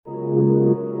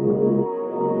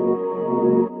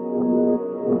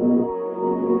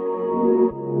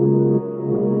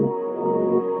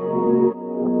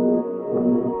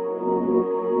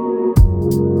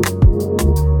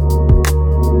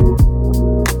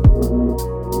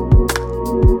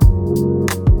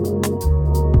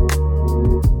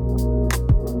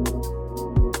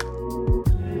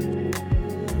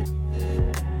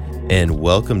And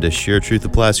welcome to Share Truth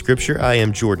Apply Scripture. I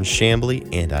am Jordan Shambly,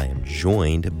 and I am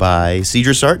joined by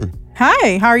Cedra Sarton.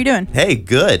 Hi, how are you doing? Hey,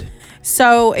 good.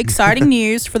 So, exciting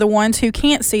news for the ones who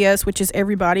can't see us, which is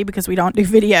everybody because we don't do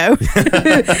video.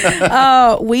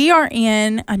 We are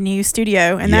in a new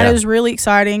studio, and that is really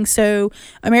exciting. So,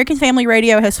 American Family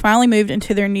Radio has finally moved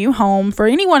into their new home. For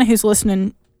anyone who's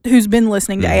listening, who's been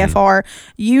listening to AFR,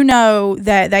 you know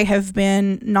that they have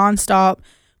been nonstop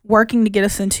working to get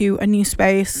us into a new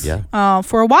space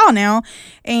for a while now.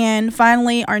 And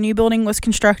finally, our new building was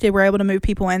constructed. We're able to move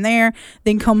people in there.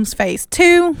 Then comes phase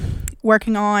 2,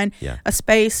 working on a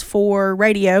space for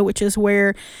radio, which is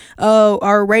where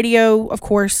our radio, of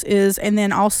course, is. And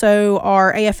then also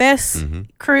our AFS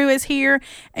crew is here.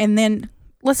 And then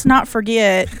let's not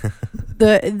forget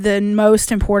the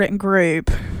most important group.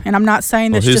 And I'm not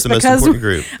saying this just because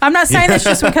I'm not saying this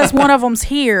just because one of them's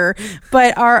here,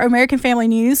 but our American Family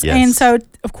News. Yes. And so,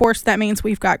 of course, that means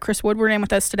we've got Chris Woodward in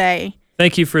with us today.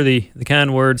 Thank you for the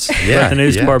kind words about the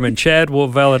news department. Chad will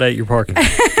validate your parking.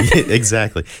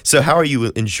 Exactly. So how are you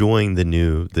enjoying the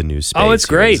new space? Oh, it's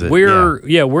great.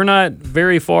 We're not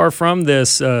very far from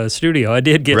this studio. I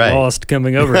did get lost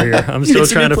coming over here. I'm still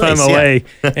trying to find my way.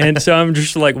 And so I'm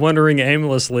just like wandering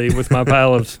aimlessly with my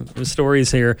pile of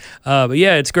stories here. But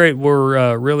yeah, it's great.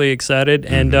 We're really excited.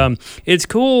 And it's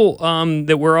cool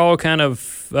that we're all kind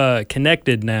of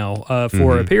connected now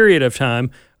for a period of time.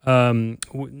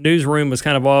 Newsroom was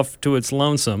kind of off to its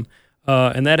lonesome,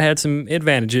 and that had some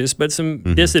advantages, but some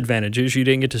disadvantages. You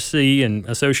didn't get to see and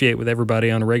associate with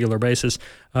everybody on a regular basis.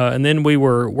 And then we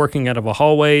were working out of a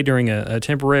hallway during a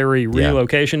temporary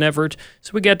relocation effort,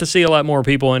 so we got to see a lot more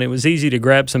people, and it was easy to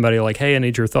grab somebody like, hey, I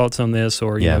need your thoughts on this,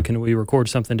 or you know, can we record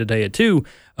something today at 2?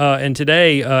 And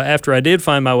today, after I did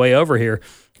find my way over here,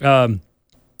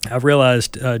 I've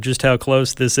realized just how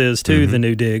close this is to the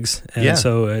new digs, and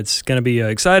so it's going to be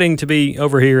exciting to be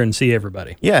over here and see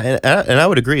everybody. Yeah, and I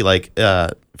would agree. Like,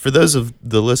 for those of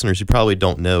the listeners who probably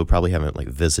don't know, probably haven't like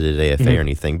visited AFA or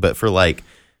anything, but for like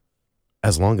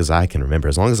as long as I can remember,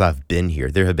 as long as I've been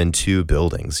here, there have been 2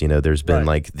 buildings. You know, there's been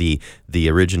like the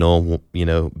original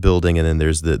building, and then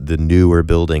there's the newer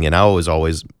building, and I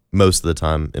always. Most of the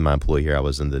time in my employee here, I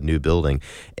was in the new building,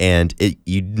 and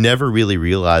you never really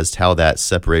realized how that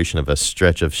separation of a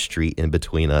stretch of street in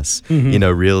between us,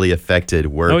 really affected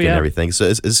work and everything. So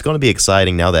it's going to be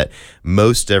exciting now that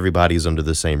most everybody's under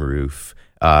the same roof.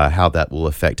 How that will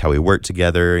affect how we work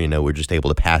together. You know, we're just able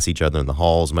to pass each other in the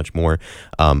halls much more.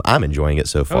 I'm enjoying it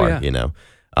so far.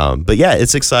 But yeah,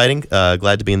 it's exciting.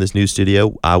 Glad to be in this new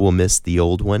studio. I will miss the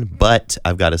old one, but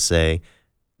I've got to say,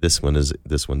 this one's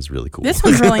really cool. This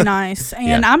one's really nice,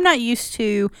 and I'm not used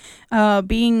to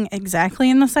being exactly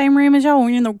in the same room as y'all.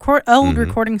 When you're in the old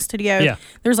recording studio,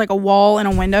 there's like a wall and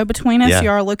a window between us.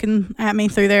 You are looking at me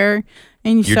through there,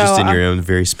 and you're just in your own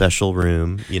very special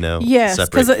room. Yes,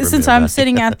 because since I'm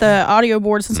sitting at the audio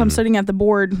board, I'm sitting at the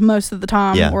board most of the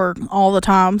time or all the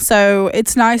time, so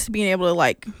it's nice to be able to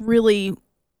like really.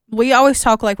 We always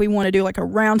talk like we want to do like a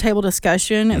roundtable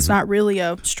discussion. It's not really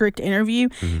a strict interview,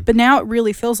 but now it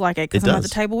really feels like it because I'm at the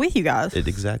table with you guys. It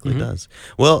exactly does.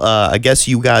 Well, I guess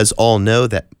you guys all know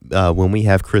that when we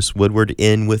have Chris Woodward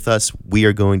in with us, we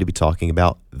are going to be talking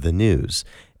about the news.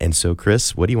 And so,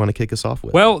 Chris, what do you want to kick us off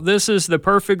with? Well, this is the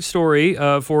perfect story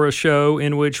for a show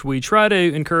in which we try to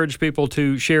encourage people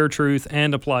to share truth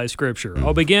and apply Scripture.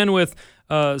 I'll begin with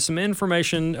some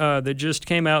information that just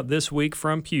came out this week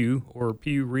from Pew, or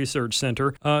Pew Research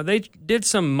Center. They did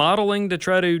some modeling to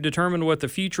try to determine what the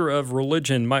future of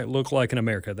religion might look like in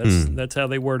America. That's how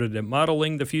they worded it,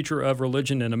 modeling the future of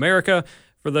religion in America.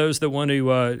 For those that want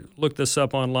to look this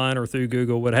up online or through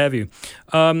Google, what have you.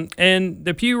 And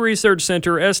the Pew Research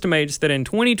Center estimates that in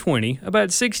 2020, about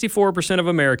 64% of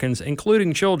Americans,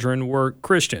 including children, were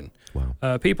Christian.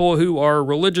 Wow. People who are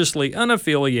religiously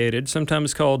unaffiliated,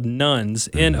 sometimes called nuns,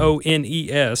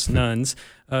 N-O-N-E-S, nuns,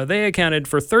 they accounted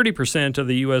for 30% of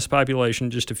the U.S.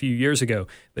 population just a few years ago.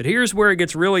 But here's where it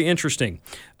gets really interesting.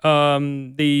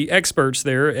 The experts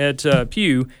there at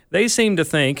Pew, they seem to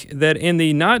think that in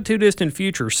the not-too-distant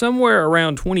future, somewhere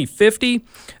around 2050,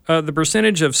 the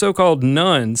percentage of so-called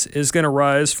nuns is going to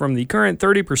rise from the current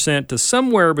 30% to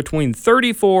somewhere between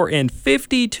 34 and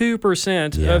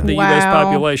 52% of the U.S.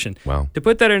 population. Wow. To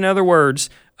put that in other words,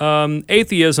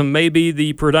 atheism may be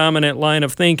the predominant line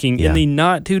of thinking in Yeah. the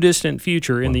not too distant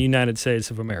future in the United States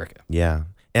of America. Yeah.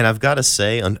 And I've got to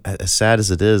say, as sad as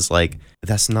it is, like,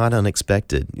 that's not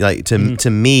unexpected. Like, to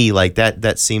me, like,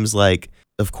 that seems like,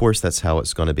 of course, that's how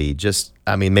it's going to be. Just,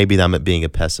 I mean, maybe I'm being a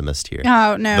pessimist here.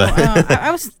 Oh, no.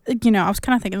 I was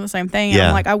kind of thinking the same thing. Yeah.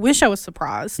 I'm like, I wish I was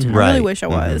surprised. I Right. really wish I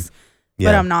was.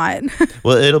 But I'm not.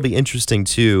 Well, it'll be interesting,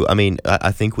 too. I mean,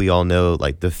 I think we all know,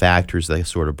 like, the factors that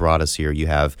sort of brought us here. You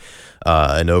have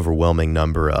an overwhelming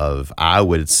number of, I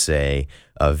would say,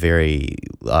 very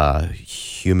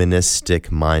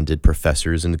humanistic-minded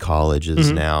professors in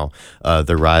colleges now.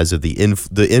 The rise of the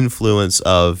influence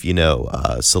of,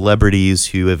 celebrities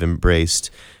who have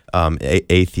embraced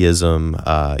atheism.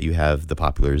 You have the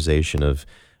popularization of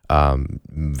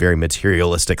very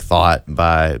materialistic thought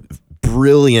by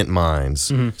brilliant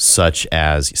minds such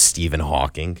as Stephen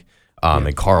Hawking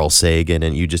and Carl Sagan,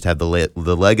 and you just have the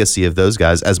legacy of those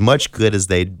guys. As much good as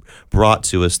they brought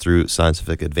to us through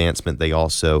scientific advancement, they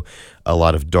also a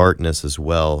lot of darkness as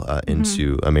well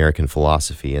into American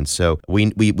philosophy. And so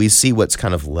we see what's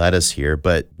kind of led us here,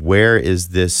 but where is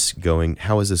this going?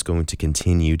 How is this going to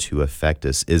continue to affect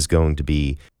us is going to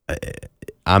be,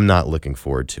 I'm not looking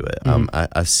forward to it.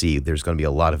 I see there's going to be a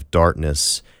lot of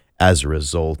darkness as a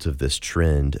result of this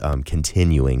trend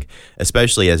continuing,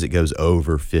 especially as it goes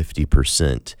over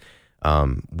 50%.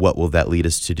 What will that lead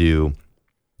us to do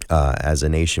as a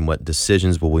nation? What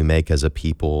decisions will we make as a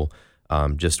people?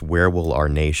 Just where will our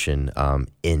nation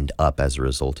end up as a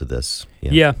result of this?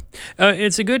 Yeah.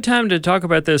 It's a good time to talk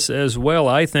about this as well,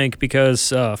 I think,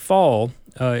 because fall,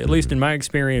 at least in my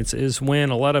experience, is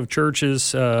when a lot of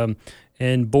churches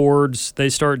and boards, they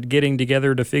start getting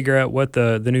together to figure out what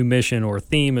the new mission or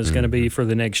theme is going to be for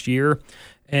the next year.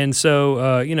 And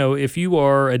so, if you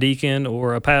are a deacon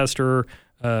or a pastor,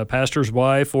 pastor's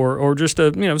wife, or just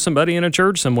somebody in a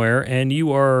church somewhere, and you've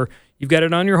got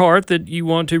it on your heart that you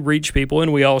want to reach people,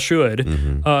 and we all should.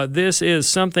 This is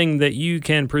something that you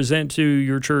can present to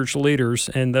your church leaders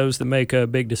and those that make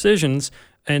big decisions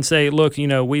and say, look,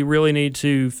 we really need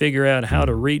to figure out how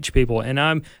to reach people. And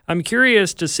I'm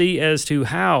curious to see as to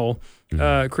how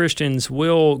Christians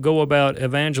will go about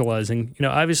evangelizing.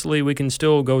 Obviously we can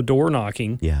still go door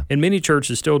knocking, and many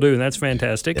churches still do, and that's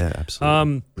fantastic. Yeah,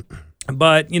 absolutely.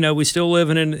 But we still live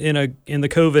in the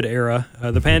COVID era.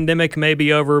 The pandemic may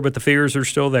be over, but the fears are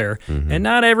still there, and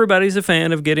not everybody's a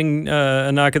fan of getting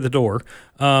a knock at the door.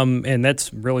 And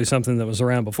that's really something that was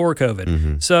around before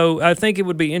COVID. So I think it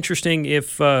would be interesting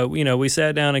if we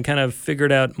sat down and kind of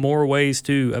figured out more ways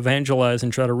to evangelize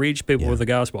and try to reach people with the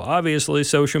gospel. Obviously,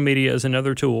 social media is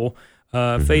another tool.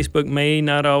 Facebook may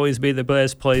not always be the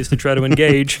best place to try to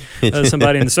engage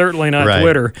somebody, and certainly not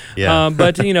Twitter.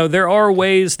 But there are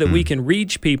ways that we can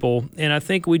reach people, and I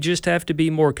think we just have to be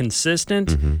more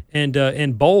consistent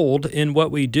and bold in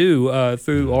what we do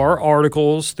through our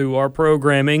articles, through our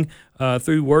programming,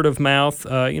 through word of mouth.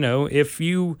 If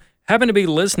you happen to be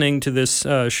listening to this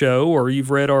show, or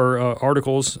you've read our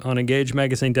articles on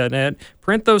EngageMagazine.net,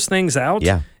 print those things out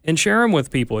and share them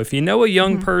with people. If you know a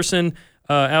young person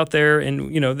out there,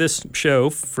 and this show,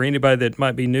 for anybody that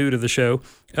might be new to the show,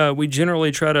 we generally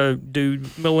try to do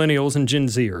millennials and Gen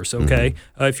Zers. Okay,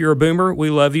 if you're a boomer, we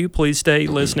love you. Please stay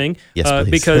listening, yes,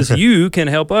 because you can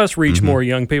help us reach more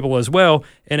young people as well.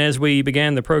 And as we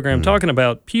began the program talking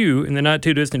about, Pew in the not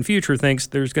too distant future thinks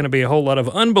there's going to be a whole lot of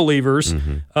unbelievers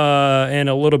and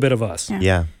a little bit of us.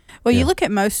 Well, you look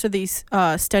at most of these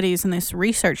studies and this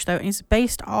research, though, is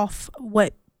based off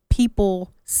what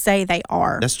people say they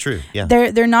are. That's true. Yeah.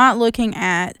 They're not looking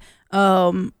at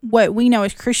what we know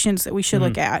as Christians that we should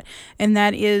look at, and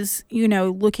that is,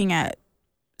 looking at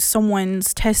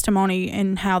someone's testimony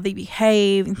and how they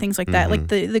behave and things like that, like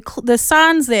the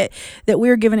signs that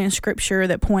we're given in Scripture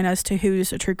that point us to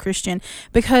who's a true Christian,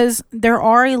 because there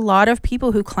are a lot of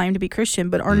people who claim to be Christian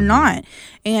but are not,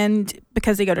 and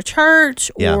because they go to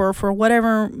church or for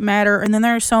whatever matter, and then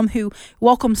there are some who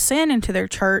welcome sin into their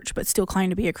church but still claim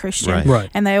to be a Christian,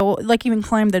 and they'll even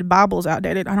claim that the Bible's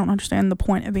outdated. I don't understand the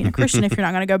point of being a Christian if you're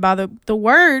not going to go by the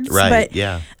words,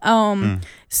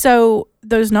 So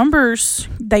those numbers,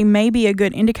 they may be a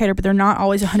good indicator, but they're not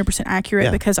always 100%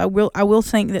 accurate, because I will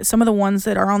think that some of the ones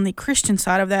that are on the Christian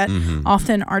side of that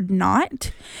often are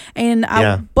not. And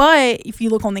but if you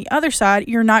look on the other side,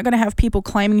 you're not going to have people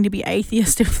claiming to be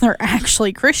atheist if they're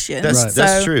actually Christians.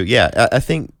 That's true. Yeah, I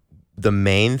think the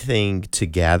main thing to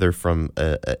gather from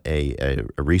a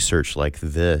research like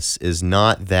this is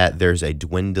not that there's a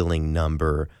dwindling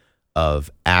number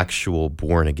of actual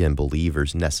born again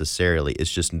believers necessarily. It's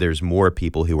just there's more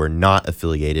people who are not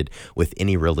affiliated with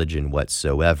any religion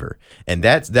whatsoever. And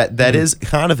that is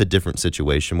kind of a different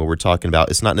situation where we're talking about,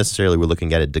 it's not necessarily we're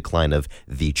looking at a decline of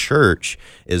the church,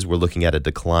 is we're looking at a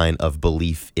decline of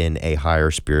belief in a higher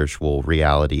spiritual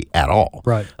reality at all.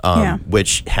 Right.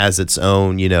 Which has its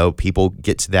own, people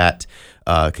get to that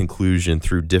conclusion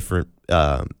through different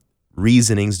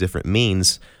reasonings, different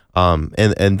means.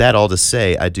 And that all to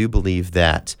say, I do believe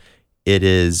that it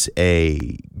is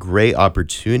a great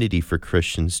opportunity for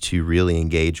Christians to really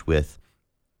engage with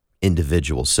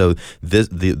individuals. So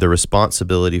the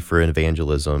responsibility for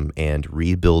evangelism and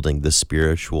rebuilding the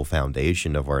spiritual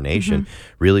foundation of our nation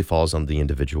really falls on the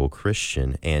individual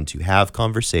Christian, and to have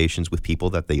conversations with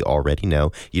people that they already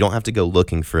know. You don't have to go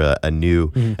looking for a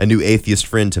new atheist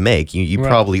friend to make. You right.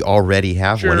 probably already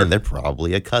have one, and they're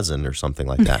probably a cousin or something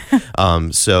like that.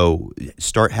 So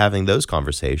start having those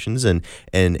conversations and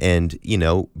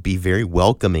be very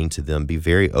welcoming to them, be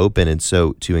very open, and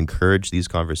so to encourage these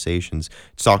conversations,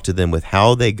 talk to them with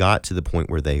how they got to the point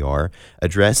where they are,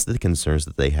 address the concerns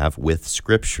that they have with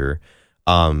Scripture,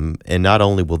 and not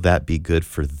only will that be good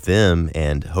for them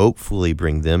and hopefully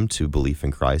bring them to belief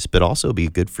in Christ, but also be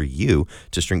good for you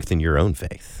to strengthen your own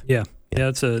faith. Yeah,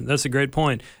 that's a great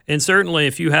point. And certainly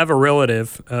if you have a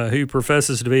relative who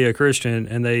professes to be a Christian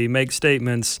and they make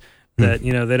statements that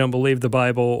they don't believe the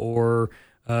Bible, or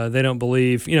they don't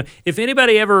believe, if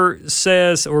anybody ever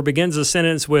says or begins a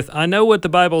sentence with, I know what the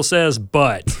Bible says,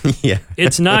 but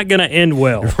it's not going to end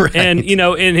well. Right. And,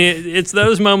 it's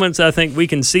those moments I think we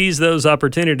can seize those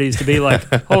opportunities to be like,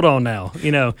 hold on now,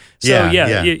 So,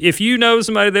 if you know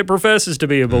somebody that professes to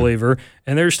be a believer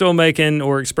and they're still making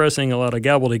or expressing a lot of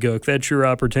gobbledygook, that's your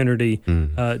opportunity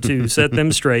to set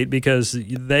them straight, because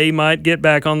they might get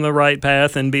back on the right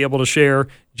path and be able to share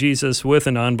Jesus with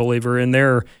a non-believer in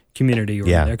their community or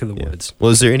neck of the woods.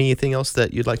 Well, is there anything else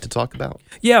that you'd like to talk about?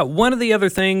 Yeah, one of the other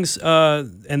things,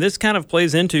 and this kind of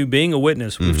plays into being a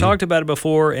witness. We've talked about it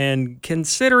before, and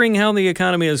considering how the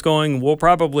economy is going, we'll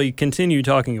probably continue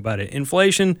talking about it.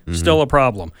 Inflation, still a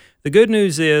problem. The good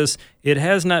news is it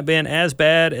has not been as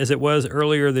bad as it was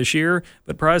earlier this year,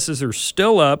 but prices are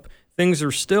still up. Things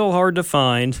are still hard to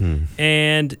find,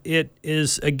 and it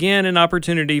is, again, an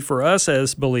opportunity for us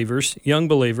as believers, young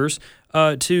believers,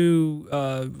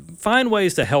 to find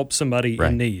ways to help somebody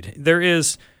in need.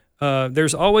 There's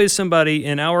always somebody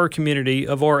in our community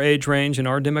of our age range and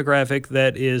our demographic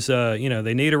that is,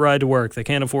 they need a ride to work. They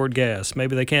can't afford gas.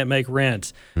 Maybe they can't make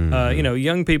rent.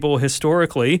 Young people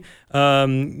historically,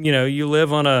 you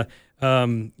live on a,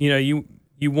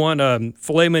 you want a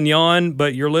filet mignon,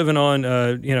 but you're living on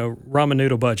ramen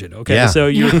noodle budget. Okay, so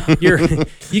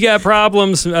you got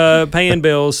problems paying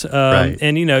bills,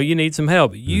 and you need some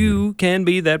help. You can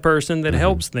be that person that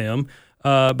helps them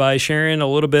by sharing a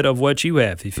little bit of what you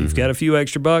have. If you've got a few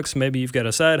extra bucks, maybe you've got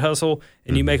a side hustle,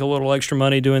 and you make a little extra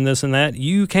money doing this and that,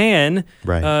 you can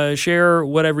share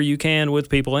whatever you can with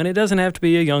people. And it doesn't have to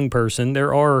be a young person.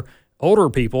 There are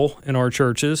older people in our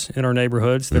churches, in our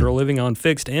neighborhoods, that are living on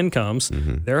fixed incomes.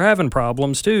 They're having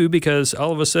problems too, because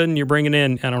all of a sudden you're bringing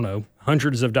in, I don't know,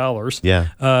 hundreds of dollars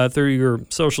through your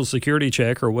Social Security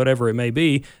check or whatever it may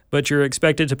be, but you're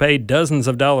expected to pay dozens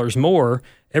of dollars more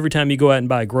every time you go out and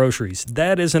buy groceries.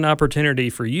 That is an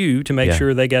opportunity for you to make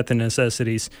sure they got the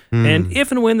necessities. And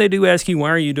if and when they do ask you,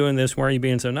 why are you doing this? Why are you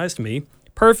being so nice to me?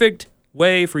 Perfect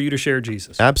way for you to share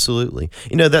Jesus. Absolutely.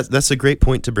 That's a great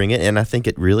point to bring in, and I think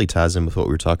it really ties in with what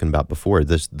we were talking about before,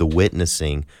 the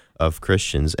witnessing of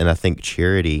Christians. And I think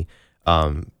charity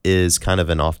is kind of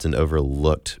an often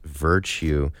overlooked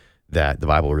virtue that the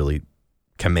Bible really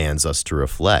commands us to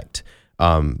reflect.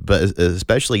 But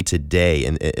especially today,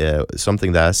 and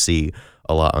something that I see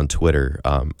a lot on Twitter,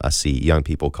 I see young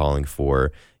people calling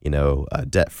for,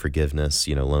 debt forgiveness,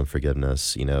 loan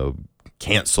forgiveness,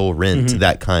 cancel rent,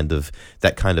 that kind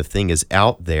of thing is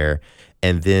out there,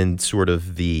 and then sort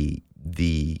of the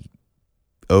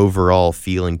overall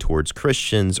feeling towards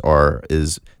Christians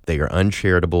is they are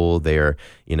uncharitable, they are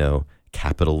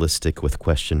capitalistic with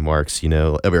question marks,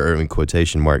 or in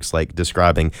quotation marks, like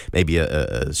describing maybe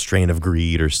a strain of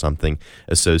greed or something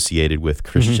associated with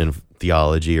Christian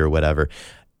theology or whatever.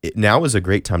 Now is a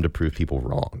great time to prove people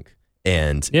wrong.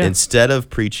 And instead of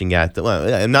preaching at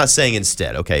I'm not saying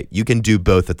instead, okay, you can do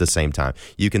both at the same time.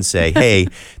 You can say, hey,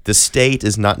 the state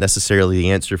is not necessarily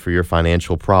the answer for your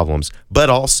financial problems, but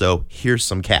also here's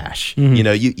some cash.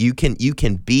 You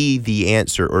can be the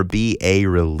answer or be a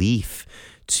relief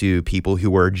to people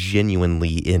who are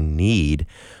genuinely in need,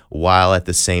 while at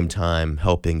the same time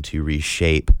helping to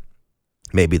reshape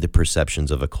maybe the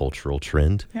perceptions of a cultural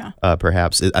trend. Yeah.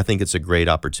 Perhaps I think it's a great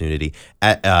opportunity.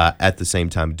 At the same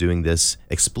time, doing this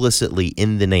explicitly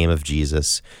in the name of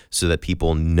Jesus, so that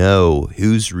people know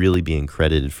who's really being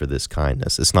credited for this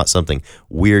kindness. It's not something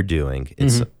we're doing;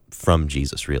 it's from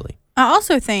Jesus, really. I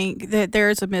also think that there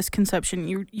is a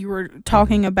misconception. You were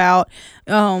talking about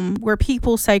where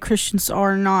people say Christians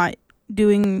are not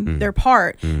doing their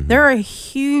part. There are a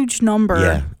huge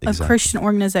number of Christian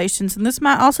organizations, and this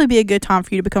might also be a good time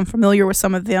for you to become familiar with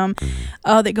some of them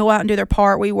that go out and do their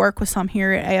part. We work with some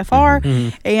here at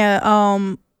AFR,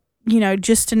 and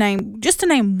just to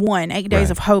name one, 8 Days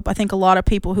of Hope. I think a lot of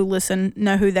people who listen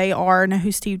know who they are, know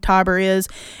who Steve Tiber is,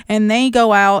 and they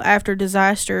go out after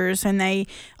disasters, and they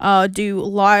do a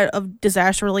lot of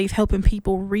disaster relief, helping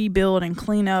people rebuild and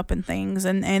clean up and things,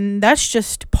 and that's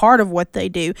just part of what they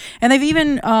do. And they've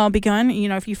even begun,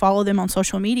 if you follow them on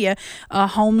social media,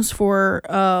 homes for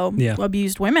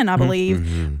abused women, I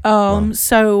believe. Wow.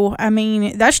 So, I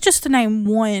mean, that's just to name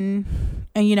one.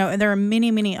 And there are many,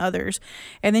 many others.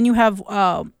 And then you have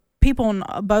people on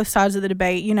both sides of the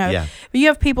debate. You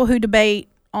have people who debate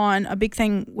on a big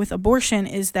thing with abortion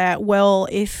is that, well,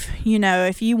 if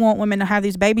you want women to have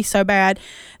these babies so bad,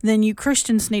 then you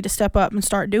Christians need to step up and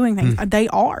start doing things. They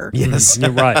are. Yes. You're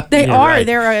right. They are. Right.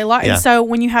 There are a lot. Yeah. And so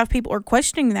when you have people are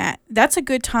questioning that, that's a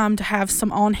good time to have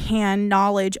some on-hand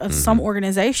knowledge of some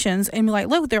organizations and be like,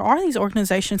 look, there are these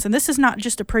organizations, and this is not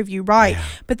just to prove you right,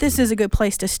 but this is a good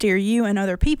place to steer you and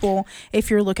other people if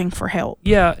you're looking for help.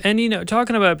 Yeah, and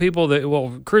talking about people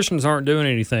that, Christians aren't doing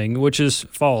anything, which is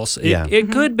false. It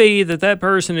could be that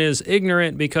person is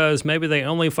ignorant because maybe they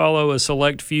only follow a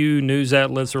select few news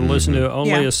outlets or listen to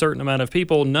only a certain amount of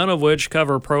people, none of which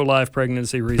cover pro-life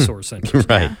pregnancy resource centers.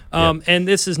 Right. And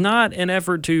this is not an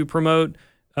effort to promote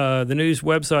the news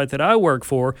website that I work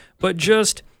for, but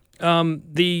just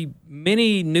the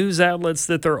many news outlets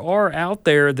that there are out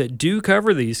there that do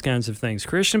cover these kinds of things.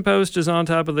 Christian Post is on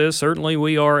top of this. Certainly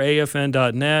we are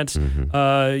AFN.net.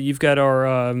 You've got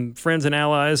our friends and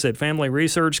allies at Family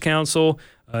Research Council.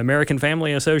 American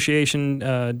Family Association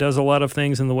does a lot of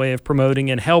things in the way of promoting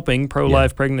and helping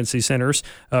pro-life pregnancy centers.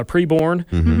 Preborn,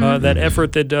 that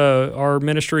effort that our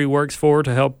ministry works for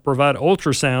to help provide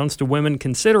ultrasounds to women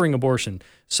considering abortion.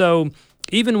 So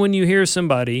even when you hear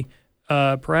somebody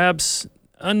perhaps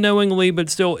unknowingly but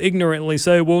still ignorantly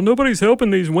say, well, nobody's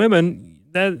helping these women,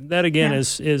 that again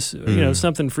is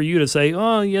something for you to say,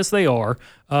 oh, yes, they are.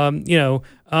 But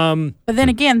then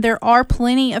again, there are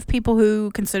plenty of people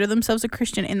who consider themselves a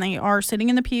Christian, and they are sitting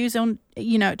in the pews on,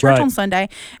 at church on Sunday,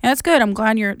 and that's good. I'm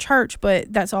glad you're at church,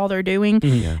 but that's all they're doing.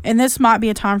 And this might be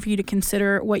a time for you to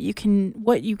consider what you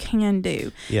can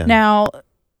do. Yeah. Now,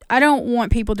 I don't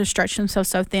want people to stretch themselves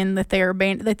so thin that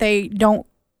they don't.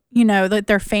 That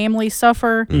their families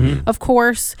suffer, of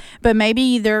course, but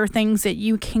maybe there are things that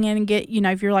you can get,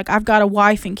 if you're like, I've got a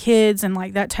wife and kids and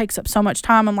like that takes up so much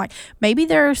time. I'm like, maybe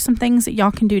there are some things that y'all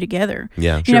can do together.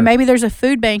 Yeah, sure. Maybe there's a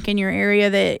food bank in your area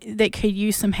that could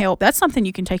use some help. That's something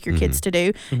you can take your kids to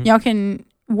do. Y'all can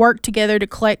work together to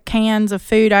collect cans of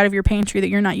food out of your pantry that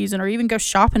you're not using, or even go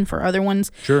shopping for other ones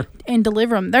and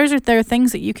deliver them. There are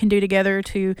things that you can do together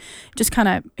to just kind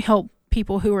of help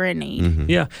people who are in need.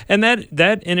 Yeah, and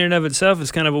that in and of itself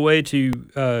is kind of a way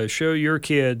to show your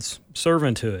kids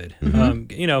servanthood.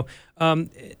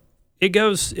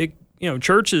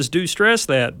 Churches do stress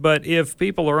that, but if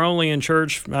people are only in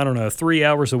church, 3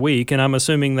 hours a week, and I'm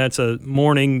assuming that's a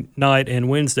morning, night, and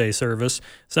Wednesday service.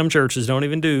 Some churches don't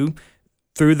even do,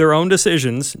 through their own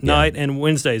decisions, night and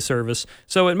Wednesday service.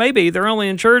 So it may be they're only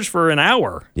in church for an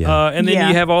hour. And then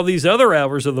you have all these other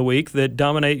hours of the week that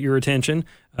dominate your attention.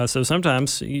 So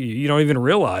sometimes you don't even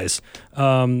realize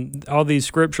all these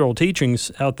scriptural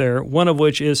teachings out there, one of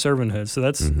which is servanthood. So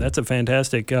that's a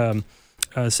fantastic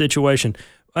situation.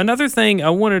 Another thing I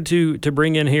wanted to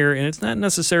bring in here, and it's not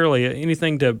necessarily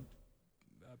anything to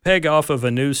peg off of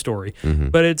a news story,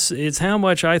 but it's how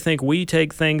much I think we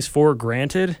take things for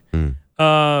granted.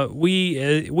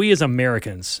 We as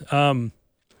Americans, and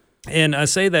I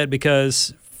say that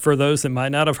because for those that might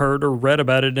not have heard or read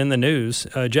about it in the news,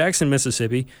 Jackson,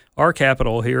 Mississippi, our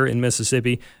capital here in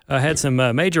Mississippi, had some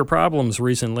major problems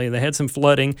recently. They had some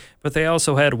flooding, but they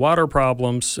also had water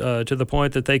problems to the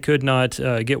point that they could not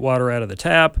get water out of the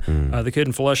tap. They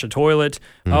couldn't flush a toilet,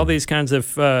 all these kinds of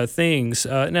things.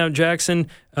 Now, Jackson,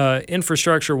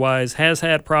 infrastructure-wise, has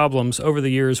had problems over the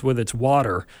years with its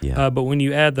water. Yeah. But when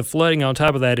you add the flooding on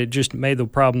top of that, it just made the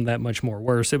problem that much more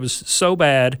worse. It was so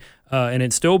bad, and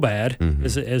it's still bad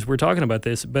as we're talking about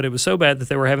this, but it was so bad that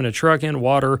they were having to truck in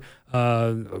water.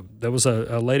 There was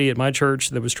a lady at my church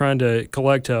that was trying to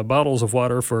collect bottles of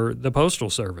water for the Postal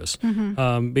Service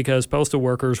because postal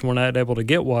workers were not able to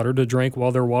get water to drink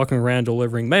while they're walking around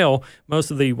delivering mail. Most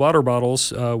of the water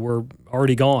bottles were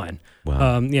already gone.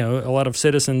 Wow. A lot of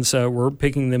citizens were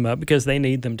picking them up because they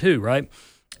need them too, right?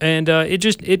 And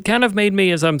it kind of made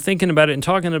me, as I'm thinking about it and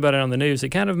talking about it on the news, it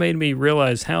kind of made me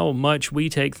realize how much we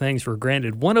take things for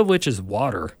granted, one of which is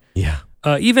water. Yeah.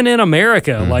 Even in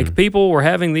America, like people were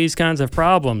having these kinds of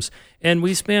problems, and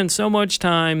we spend so much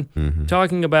time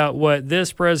talking about what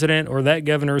this president or that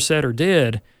governor said or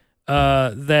did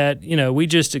that, we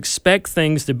just expect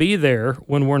things to be there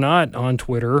when we're not on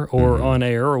Twitter or on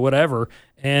air or whatever.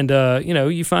 And,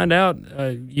 you find out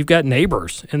you've got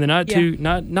neighbors and they're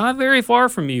not very far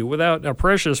from you without a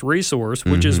precious resource,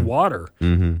 which is water.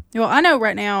 Well, I know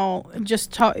right now,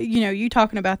 just you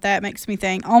talking about that makes me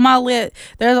think on my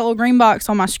there's a little green box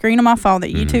on my screen on my phone that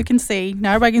you two can see.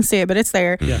 Not everybody can see it, but it's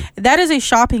there. Yeah. That is a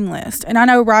shopping list. And I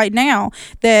know right now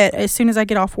that as soon as I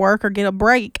get off work or get a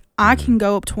break, I can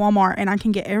go up to Walmart and I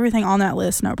can get everything on that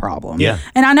list, no problem. Yeah.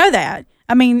 And I know that.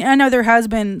 I mean, I know there has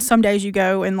been some days you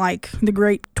go and like the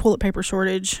great toilet paper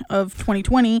shortage of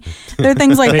 2020. There are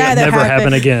things like that never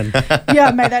happen again.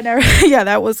 Yeah, may that never. Yeah,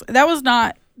 that was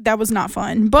not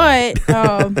fun. But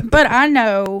I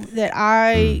know that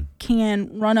I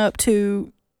can run up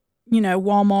to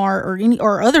Walmart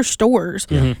or other stores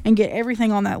and get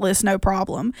everything on that list, no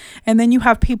problem. And then you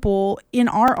have people in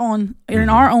our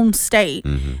own state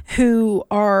who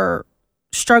are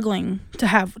struggling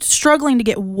to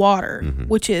get water,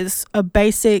 which is a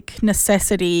basic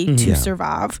necessity to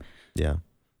survive. Yeah.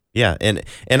 Yeah, and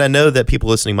I know that people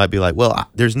listening might be like, well,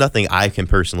 there's nothing I can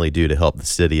personally do to help the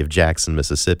city of Jackson,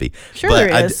 Mississippi. Sure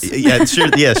there is. Sure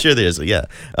there is. Yeah.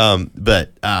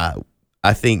 But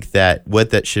I think that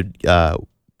what that should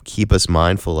keep us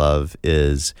mindful of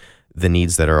is the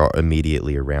needs that are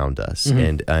immediately around us,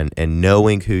 and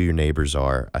knowing who your neighbors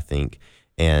are, I think,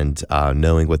 and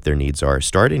knowing what their needs are.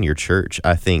 Start in your church.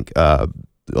 I think a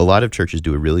lot of churches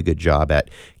do a really good job at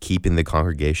keeping the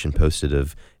congregation posted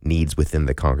of needs within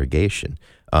the congregation.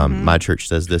 My church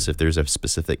says this: if there's a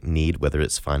specific need, whether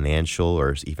it's financial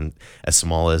or even as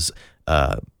small as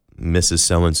Mrs.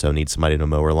 So-and-so needs somebody to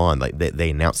mow her lawn, like they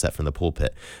announce that from the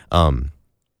pulpit.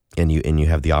 And you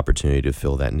have the opportunity to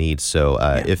fill that need. So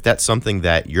if that's something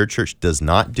that your church does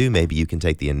not do, maybe you can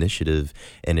take the initiative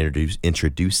and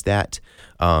introduce that.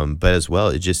 But as well,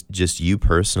 it's just you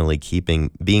personally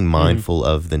being mindful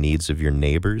of the needs of your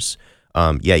neighbors.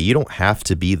 You don't have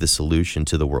to be the solution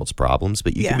to the world's problems,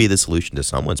 but you can be the solution to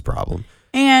someone's problem.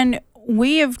 And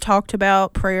we have talked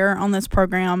about prayer on this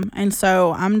program, and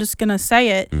so I'm just going to say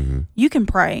it. You can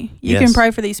pray. You can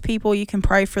pray for these people. You can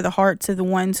pray for the hearts of the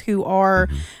ones who are,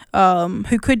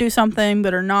 who could do something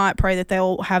but are not. Pray that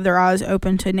they'll have their eyes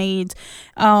open to needs.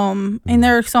 And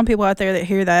there are some people out there that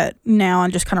hear that now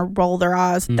and just kind of roll their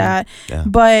eyes at that. Yeah.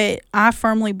 But I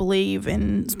firmly believe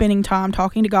in spending time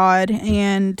talking to God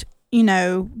and,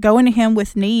 going to Him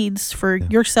with needs for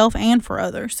yourself and for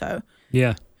others. So,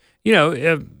 yeah.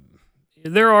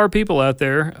 There are people out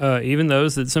there, even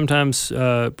those that sometimes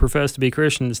profess to be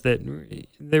Christians, that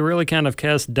they really kind of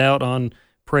cast doubt on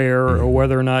prayer or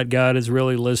whether or not God is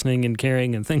really listening and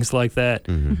caring and things like that.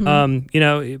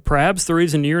 Perhaps the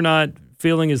reason you're not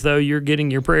feeling as though you're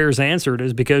getting your prayers answered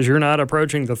is because you're not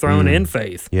approaching the throne in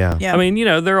faith. Yeah. I mean,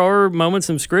 there are moments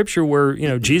in Scripture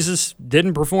where, Jesus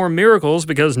didn't perform miracles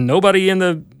because nobody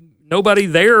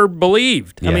there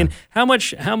believed. Yeah. I mean, how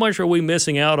much are we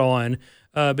missing out on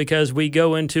because we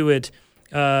go into it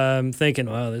thinking,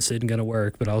 well, this isn't going to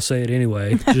work, but I'll say it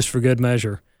anyway, just for good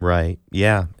measure. Right.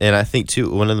 Yeah. And I think,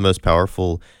 too, one of the most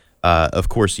powerful, of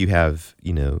course, you have,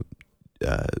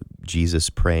 Jesus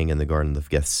praying in the Garden of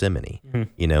Gethsemane, and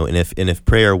if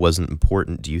prayer wasn't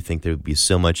important, do you think there would be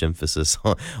so much emphasis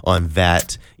on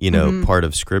that, part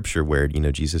of Scripture where,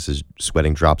 Jesus is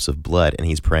sweating drops of blood and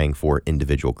he's praying for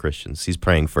individual Christians. He's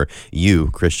praying for you,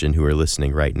 Christian, who are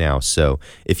listening right now. So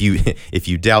if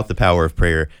you doubt the power of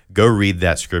prayer, go read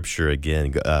that Scripture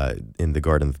again in the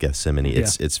Garden of Gethsemane.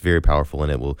 It's very powerful,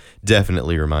 and it will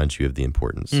definitely remind you of the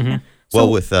importance. Well,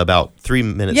 with about 3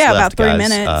 minutes Yeah, left, about 3 guys,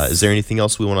 minutes. is there anything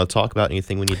else we want to talk about?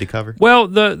 Anything we need to cover? Well,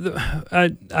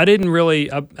 I didn't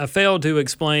really. I failed to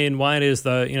explain why it is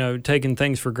taking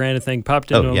things for granted thing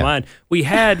popped into my mind. We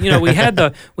had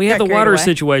the water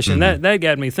situation that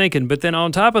got me thinking. But then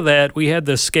on top of that, we had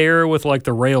the scare with like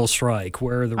the rail strike,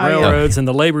 where the railroads and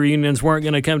the labor unions weren't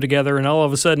going to come together, and all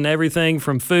of a sudden everything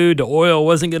from food to oil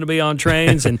wasn't going to be on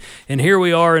trains, and here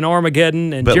we are in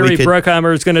Armageddon, and Jerry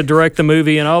Bruckheimer is going to direct the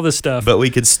movie and all this stuff. But we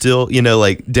could still,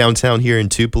 like downtown here in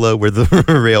Tupelo where the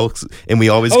rails, and we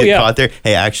always get caught there.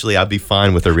 Hey, actually, I'd be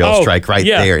fine with a rail strike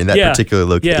there in that particular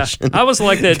location. Yeah, I was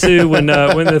like that too when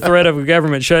the threat of a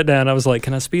government shutdown, I was like,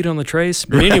 can I speed on the trace?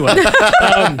 But anyway,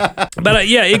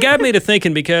 it got me to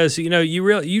thinking because,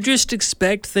 you just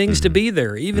expect things to be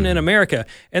there, even in America.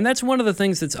 And that's one of the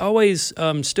things that's always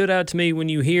stood out to me when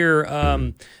you hear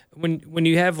when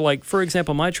you have, like, for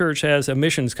example, my church has a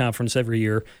missions conference every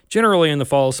year, generally in the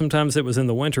fall. Sometimes it was in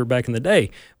the winter back in the day.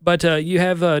 But you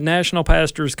have national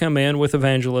pastors come in with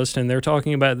evangelists, and they're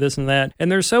talking about this and that.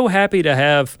 And they're so happy to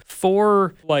have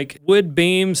 4, like, wood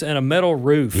beams and a metal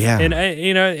roof. Yeah. And,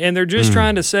 and they're just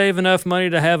trying to save enough money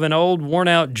to have an old,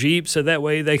 worn-out Jeep so that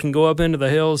way they can go up into the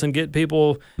hills and get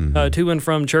people to and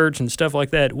from church and stuff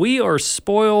like that. We are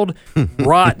spoiled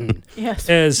rotten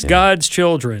as God's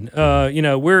children.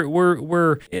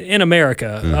 We're in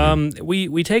America.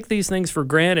 We take these things for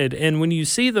granted, and when you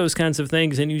see those kinds of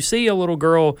things, and you see a little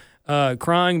girl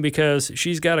crying because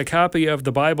she's got a copy of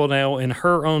the Bible now in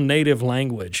her own native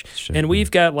language, and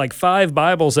we've got like 5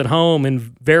 Bibles at home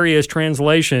in various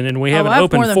translation, and we haven't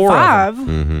opened 4 of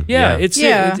them.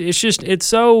 It's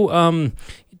so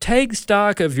take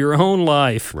stock of your own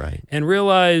life, and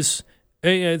realize.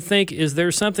 Think, is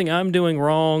there something I'm doing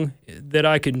wrong that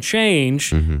I can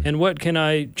change, and what can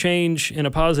I change in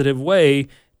a positive way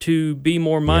to be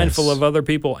more mindful of other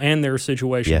people and their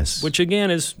situations, which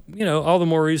again is, all the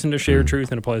more reason to share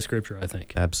truth and apply Scripture, I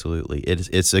think. Absolutely.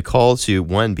 It's a call to,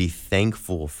 1, be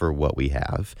thankful for what we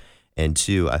have, and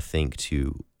 2, I think,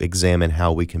 to examine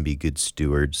how we can be good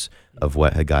stewards of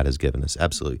what God has given us.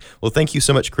 Absolutely. Well, thank you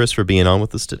so much, Chris, for being on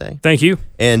with us today. Thank you.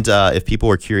 And if people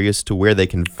are curious to where they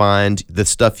can find the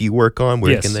stuff you work on,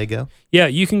 where can they go? Yeah,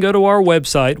 you can go to our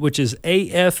website, which is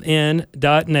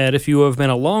afn.net. If you have been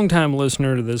a longtime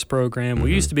listener to this program,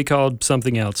 we used to be called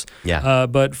something else. Yeah.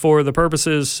 But for the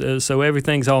purposes, so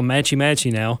everything's all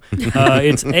matchy-matchy now,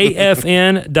 it's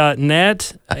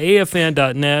afn.net.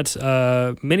 afn.net.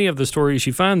 Many of the stories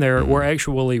you find there were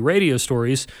actually radio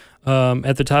stories.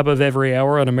 At the top of every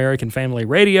hour on American Family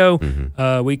Radio.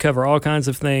 We cover all kinds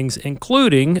of things,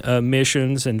 including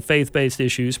missions and faith-based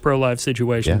issues, pro-life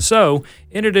situations. So,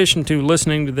 in addition to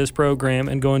listening to this program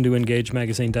and going to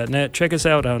engagemagazine.net, check us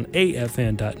out on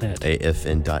afn.net.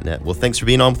 afn.net. Well, thanks for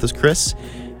being on with us, Chris.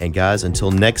 And guys, until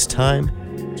next time,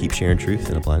 keep sharing truth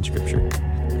and applying Scripture.